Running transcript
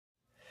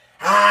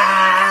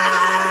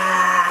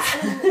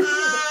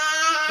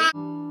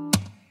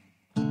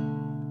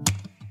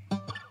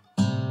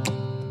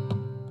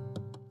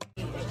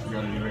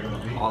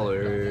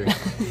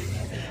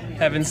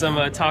having some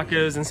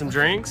tacos and some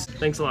drinks.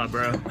 Thanks a lot,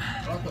 bro.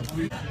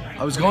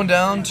 I was going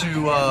down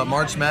to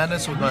March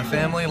Madness with my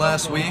family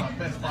last week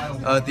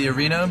at the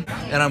arena,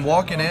 and I'm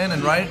walking in,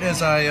 and right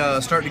as I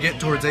start to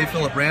get towards A.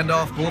 Philip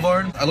Randolph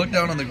Boulevard, I look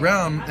down on the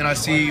ground and I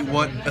see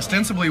what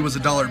ostensibly was a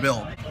dollar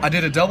bill. I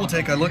did a double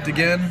take, I looked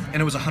again,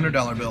 and it was a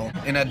 $100 bill.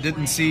 And I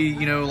didn't see,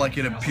 you know, like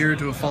it appeared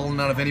to have fallen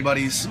out of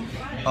anybody's,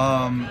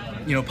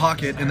 you know,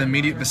 pocket in the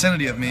immediate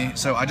vicinity of me,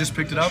 so I just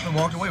picked it up and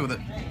walked away with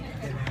it.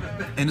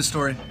 End of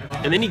story.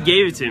 And then he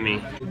gave it to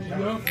me.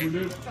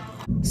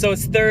 So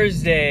it's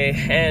Thursday,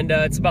 and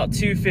it's about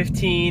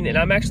 2:15, and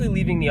I'm actually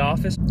leaving the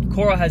office.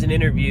 Cora has an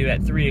interview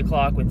at 3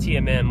 o'clock with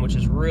TMM, which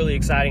is really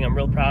exciting. I'm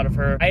real proud of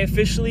her. I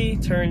officially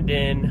turned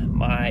in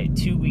my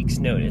 2 weeks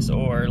notice,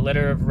 or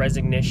letter of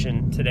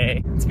resignation,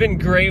 today. It's been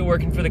great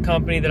working for the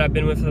company that I've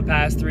been with for the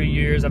past 3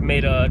 years. I've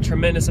made a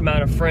tremendous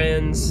amount of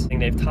friends,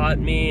 and they've taught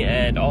me,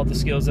 and all the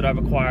skills that I've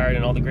acquired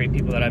and all the great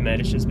people that I met.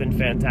 It's just been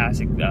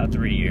fantastic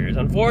 3 years.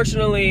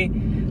 Unfortunately,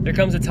 there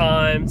comes a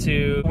time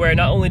where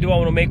not only do I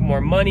want to make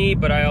more money,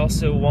 but I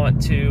also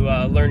want to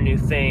learn new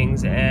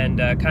things and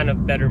kind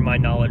of better my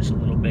knowledge a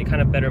little bit,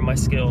 kind of better my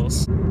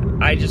skills.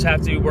 I just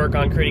have to work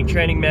on creating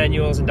training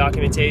manuals and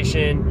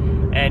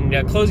documentation and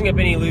closing up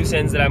any loose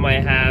ends that I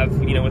might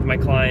have, you know, with my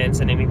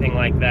clients and anything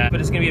like that. But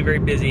it's going to be a very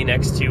busy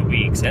next 2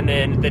 weeks. And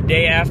then the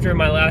day after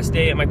my last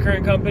day at my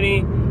current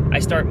company, I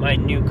start my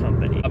new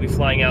company. I'll be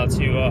flying out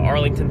to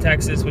Arlington,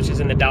 Texas, which is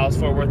in the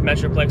Dallas-Fort Worth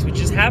Metroplex, which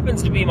just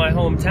happens to be my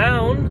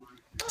hometown.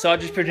 So I'll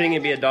just pretending to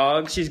be a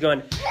dog. She's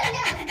going.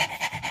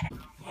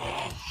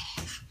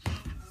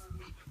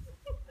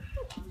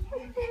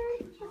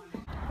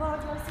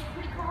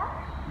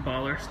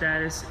 Baller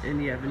status in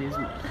the Avenues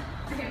Mall.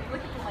 Okay,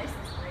 look at the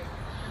license plate.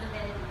 The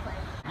vanity plate.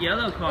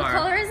 Yellow car. What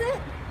color is it?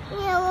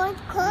 Yellow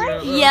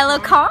car? Yellow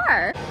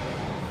car.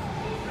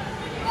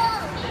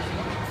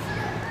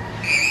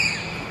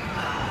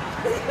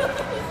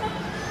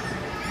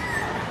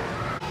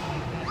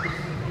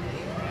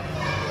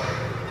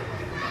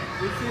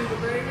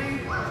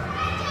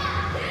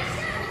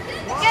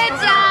 Good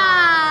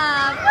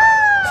job! Woo!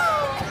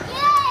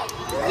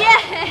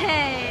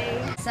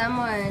 Yay!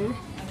 Someone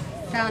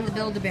found the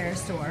Build-A-Bear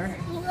store.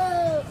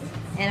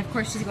 And of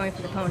course she's going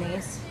for the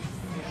ponies.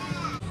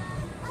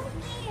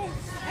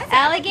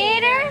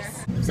 Alligators?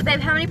 So babe,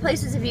 how many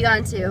places have you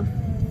gone to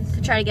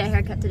try to get a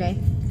haircut today?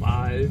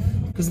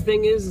 5. Because the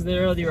thing is,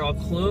 they're either all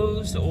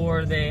closed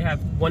or they have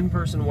one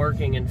person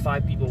working and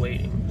 5 people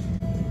waiting.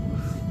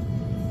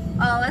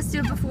 Oh, let's do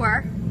it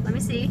before. Let me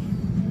see.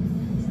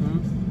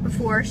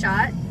 Before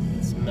shot.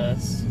 It's a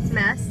mess. It's a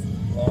mess.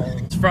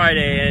 It's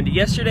Friday, and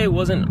yesterday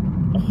wasn't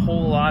a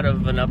whole lot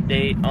of an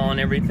update on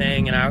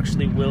everything, and I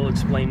actually will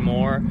explain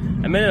more.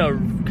 I'm in a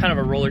kind of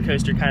a roller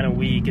coaster kind of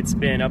week. It's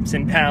been ups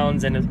and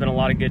downs, and there's been a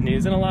lot of good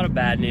news and a lot of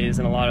bad news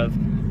and a lot of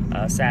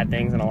sad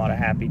things and a lot of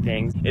happy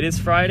things. It is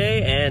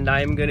Friday, and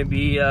I'm going to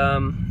be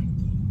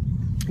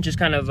just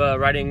kind of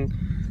writing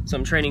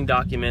some training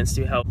documents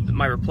to help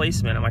my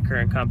replacement at my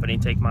current company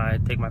take my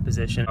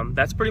position.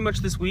 That's pretty much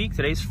this week.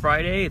 Today's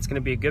Friday. It's going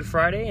to be a good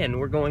Friday, and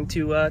we're going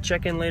to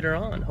check in later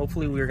on.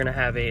 Hopefully we're going to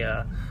have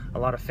a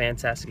lot of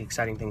fantastic,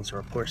 exciting things to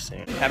report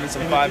soon. Having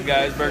some Five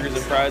Guys burgers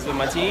and fries with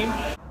my team.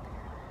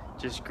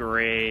 Just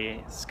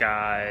gray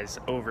skies,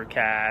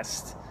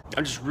 overcast.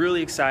 I'm just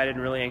really excited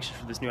and really anxious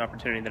for this new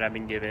opportunity that I've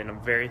been given.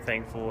 I'm very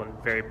thankful and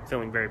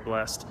feeling very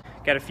blessed.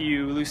 Got a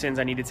few loose ends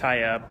I need to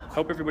tie up.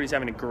 Hope everybody's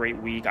having a great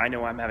week. I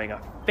know I'm having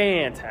a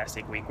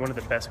fantastic week. One of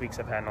the best weeks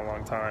I've had in a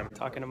long time.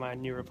 Talking to my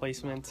new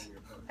replacement.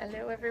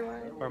 Hello,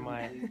 everyone. Or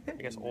my,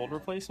 I guess, old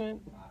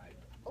replacement?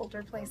 Old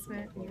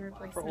replacement, new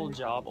replacement. For old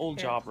job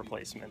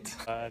replacement.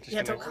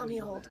 Don't call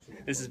me old.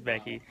 This is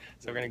Becky.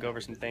 So we're gonna go over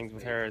some things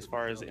with her as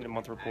far as end of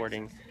month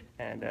reporting,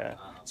 and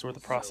so where the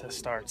process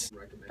starts.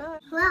 Well,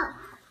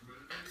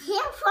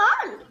 have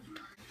fun.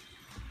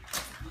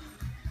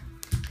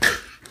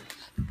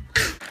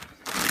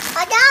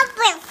 A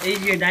dolphin.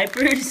 These your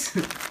diapers?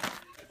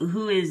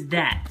 Who is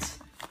that?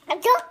 A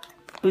duck.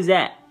 Who's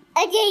that?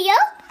 A yellow.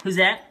 Who's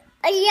that?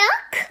 A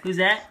duck. Who's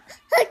that?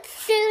 A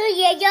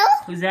yellow.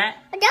 Who's that?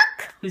 A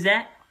duck. Who's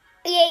that?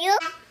 A yellow.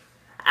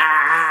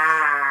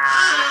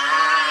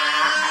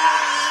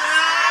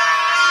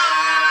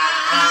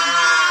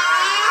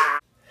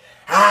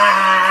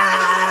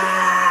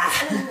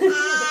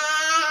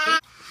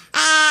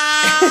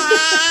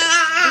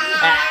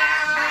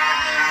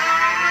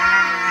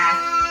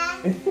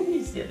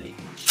 Silly.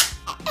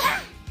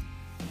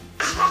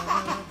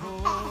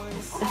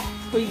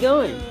 Where you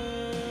going?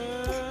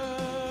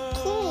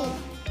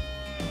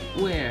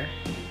 Where?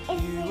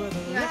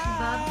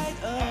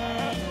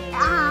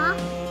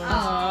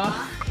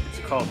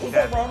 It's called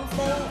Cat.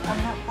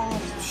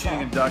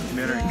 Shooting a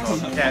documentary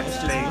called Cat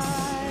Space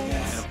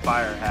and a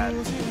Fire Hat.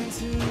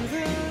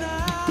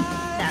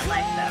 That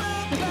life though.